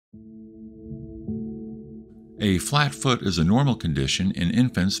A flat foot is a normal condition in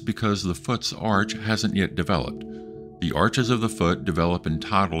infants because the foot's arch hasn't yet developed. The arches of the foot develop in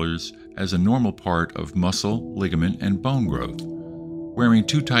toddlers as a normal part of muscle, ligament, and bone growth. Wearing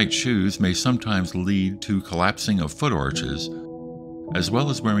too tight shoes may sometimes lead to collapsing of foot arches, as well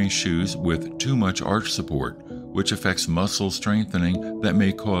as wearing shoes with too much arch support, which affects muscle strengthening that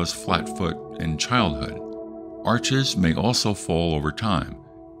may cause flat foot in childhood. Arches may also fall over time.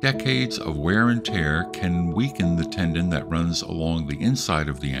 Decades of wear and tear can weaken the tendon that runs along the inside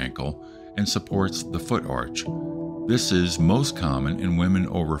of the ankle and supports the foot arch. This is most common in women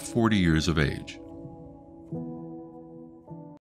over 40 years of age.